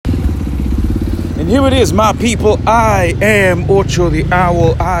here it is, my people. I am Ocho the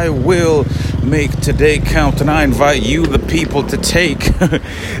Owl. I will make today count, and I invite you, the people, to take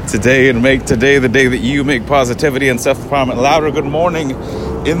today and make today the day that you make positivity and self-empowerment louder. Good morning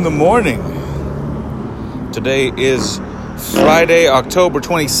in the morning. Today is Friday, October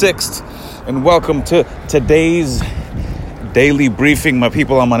 26th, and welcome to today's daily briefing, my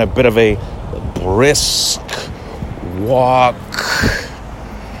people. I'm on a bit of a brisk walk.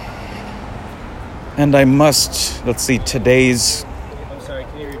 And I must, today's... I'm sorry,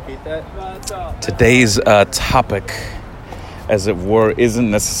 can you repeat that? Today's topic, as it were, isn't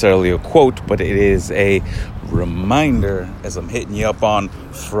necessarily a quote, but it is a reminder as I'm hitting you up on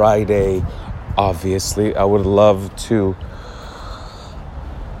Friday. Obviously, I would love to...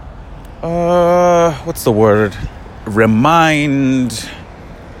 what's the word? Remind...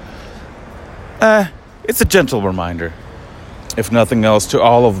 it's a gentle reminder, if nothing else, to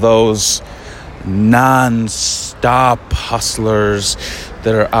all of those non-stop hustlers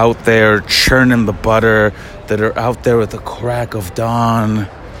that are out there churning the butter, that are out there at the crack of dawn.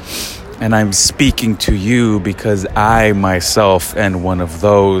 And I'm speaking to you because I myself am one of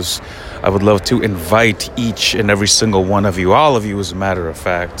those. I would love to invite each and every single one of you, all of you as a matter of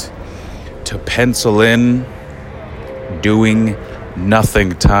fact, to pencil in doing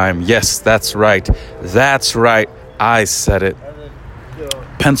nothing time. Yes, that's right. That's right. I said it.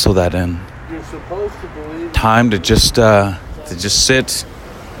 Pencil that in. Time to just sit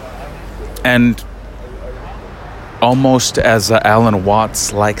and, almost as Alan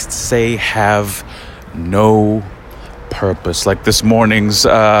Watts likes to say, have no purpose. Like this morning's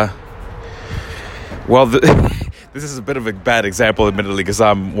this is a bit of a bad example, admittedly, because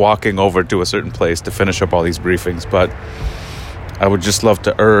I'm walking over to a certain place to finish up all these briefings, but I would just love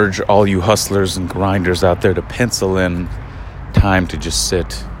to urge all you hustlers and grinders out there to pencil in time to just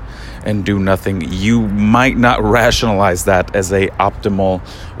sit and do nothing. You might not rationalize that as a optimal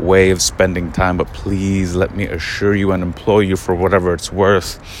way of spending time, but please let me assure you and implore you, for whatever it's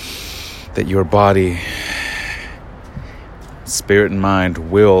worth, that your body, spirit and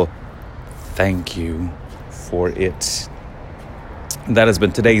mind will thank you for it. That has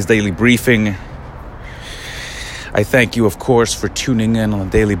been today's daily briefing. I thank you, of course, for tuning in on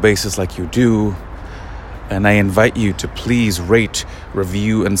a daily basis like you do. And I invite you to please rate,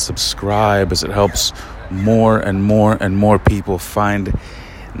 review, and subscribe, as it helps more and more and more people find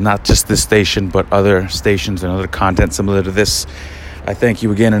not just this station, but other stations and other content similar to this. I thank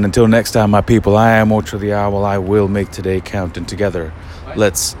you again, and until next time, my people, I am Ocho the Owl. I will make today count, and together,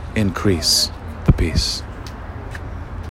 let's increase the peace.